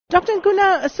Dr.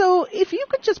 Nkuna, so if you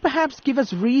could just perhaps give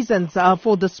us reasons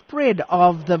for the spread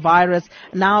of the virus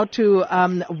now to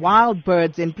wild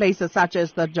birds in places such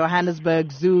as the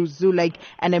Johannesburg Zoo, Zoo Lake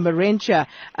and Emmerentia.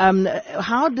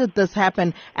 How did this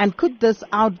happen, and could this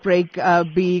outbreak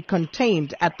be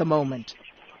contained at the moment?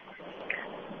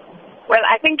 Well,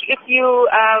 I think if you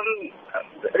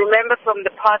remember from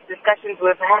the past discussions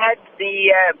we've had,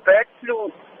 the bird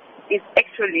flu is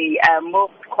actually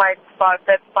moved quite far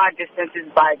distances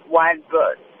by wild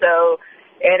birds. So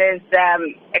it is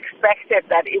expected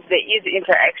that if there is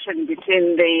interaction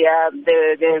between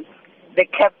the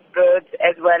kept birds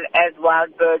as well as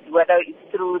wild birds, whether it's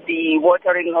through the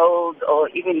watering holes or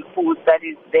even food that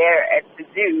is there at the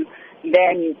zoo,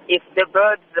 then if the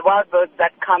wild birds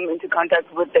that come into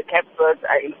contact with the kept birds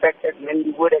are infected, then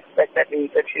you would expect that the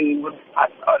infection would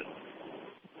pass on.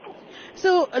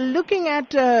 So looking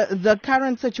at the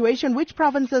current situation, which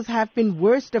provinces have been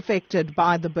worst affected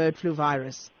by the bird flu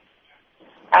virus?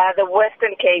 The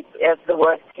Western Cape is the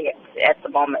worst hit at the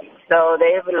moment. So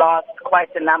they've lost quite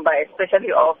a number,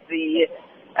 especially of the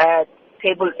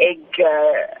table egg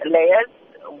layers,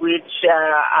 which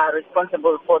are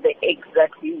responsible for the eggs that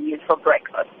we use for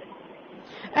breakfast.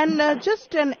 And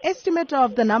just an estimate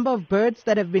of the number of birds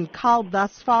that have been culled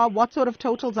thus far, what sort of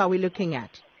totals are we looking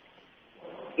at?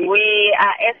 We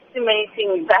are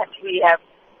estimating that we have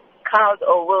culled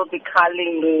or will be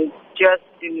culling just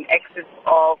in excess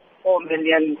of 4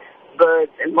 million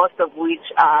birds, and most of which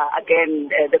are, again,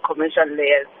 the commercial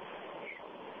layers.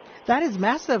 That is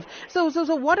massive. So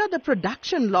what are the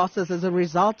production losses as a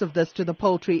result of this to the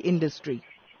poultry industry?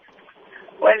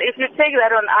 Well, if you take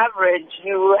that on average,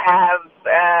 you have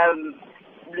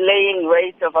laying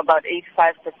rates of about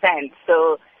 85%.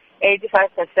 So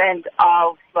 85%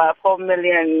 of 4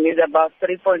 million is about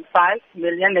 3.5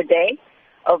 million a day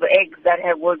of eggs that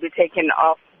will be taken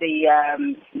off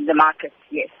the market,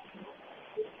 yes.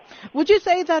 Would you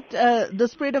say that the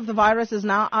spread of the virus is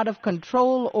now out of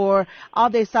control, or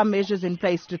are there some measures in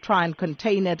place to try and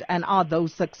contain it, and are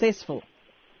those successful?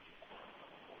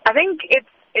 I think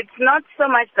it's not so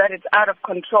much that it's out of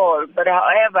control, but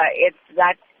however, it's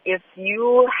that if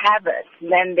you have it,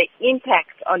 then the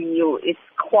impact on you is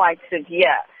quite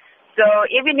severe. So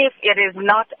even if it is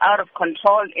not out of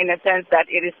control in a sense that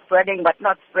it is spreading but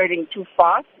not spreading too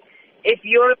fast, if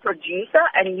you're a producer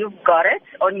and you've got it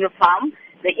on your farm,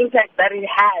 the impact that it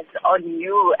has on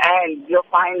you and your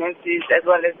finances as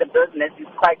well as the business is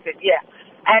quite severe.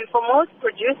 And for most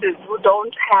producers who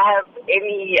don't have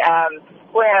any,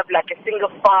 who have like a single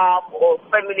farm or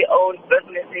family-owned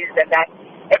businesses and that,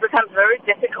 it becomes very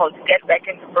difficult to get back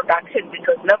into production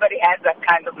because nobody has that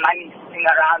kind of money sitting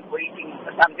around waiting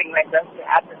for something like this to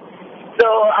happen. So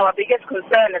our biggest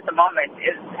concern at the moment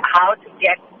is how to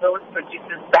get those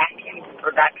producers back into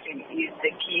production is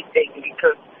the key thing,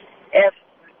 because if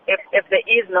there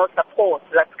is no support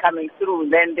that's coming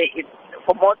through, then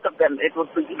for most of them it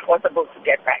would be impossible to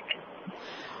get back.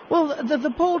 Well,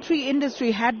 the poultry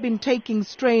industry had been taking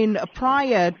strain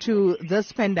prior to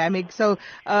this pandemic. So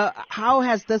how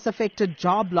has this affected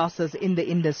job losses in the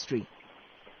industry?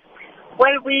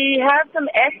 Well, we have some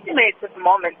estimates at the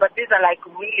moment, but these are like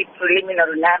really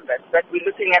preliminary numbers. But we're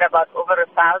looking at about over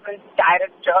 1,000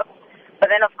 direct jobs. But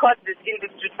then, of course, this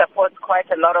industry supports quite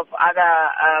a lot of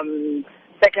other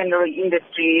secondary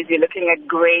industries. You're looking at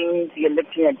grains, you're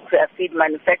looking at feed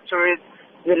manufacturers,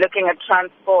 you're looking at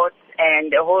transport,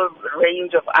 and a whole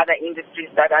range of other industries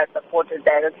that are supported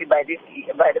directly by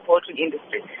the poultry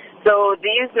industry. So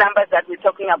these numbers that we're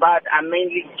talking about are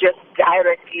mainly just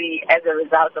directly as a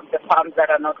result of the farms that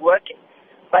are not working.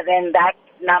 But then that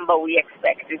number we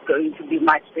expect is going to be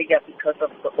much bigger because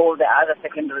of all the other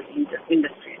secondary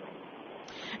industries.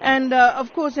 And,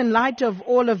 of course, in light of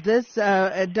all of this,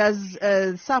 does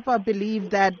SAFA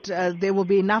believe that there will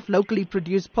be enough locally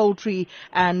produced poultry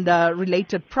and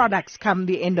related products come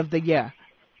the end of the year?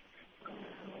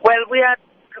 Well, we are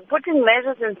putting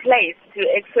measures in place to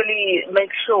actually make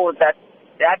sure that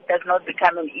that does not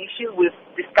become an issue. We've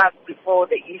discussed before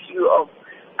the issue of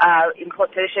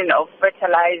importation of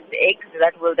fertilized eggs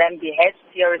that will then be hatched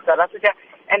here in South Africa.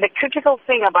 And the critical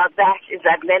thing about that is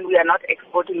that then we are not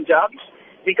exporting jobs.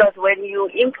 Because when you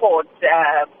import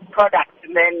products,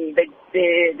 then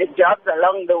the jobs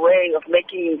along the way of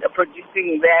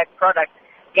producing that product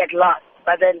get lost.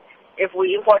 But then if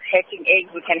we import hatching eggs,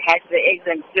 we can hatch the eggs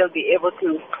and still be able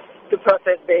to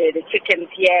process the chickens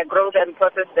here, grow them,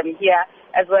 process them here,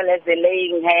 as well as the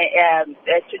laying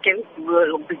chickens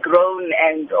will be grown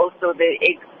and also the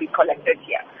eggs be collected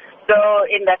here. So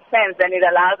in that sense, then it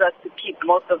allows us to keep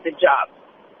most of the jobs.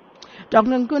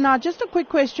 Dr. Nkuna, just a quick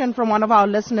question from one of our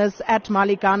listeners at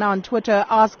Malikana on Twitter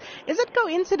asks, is it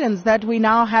coincidence that we're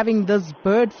now having this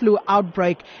bird flu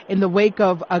outbreak in the wake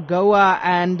of AGOA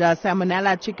and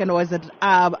Salmonella chicken, or is it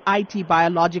IT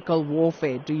biological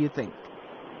warfare, do you think?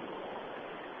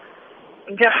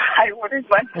 No, I wouldn't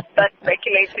want to start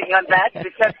speculating on that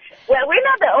because, well, we're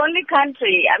not the only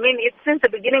country. I mean, it's since the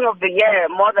beginning of the year,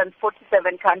 more than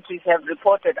 47 countries have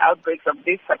reported outbreaks of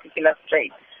this particular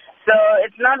strain. So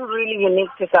it's not really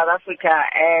unique to South Africa,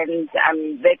 and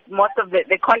most of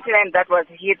the continent that was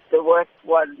hit the worst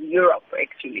was Europe,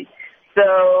 actually. So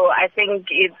I think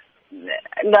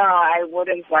no, I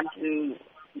wouldn't want to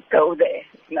go there,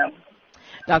 no.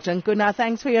 Dr. Nkuna,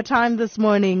 thanks for your time this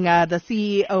morning, the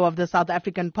CEO of the South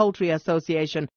African Poultry Association.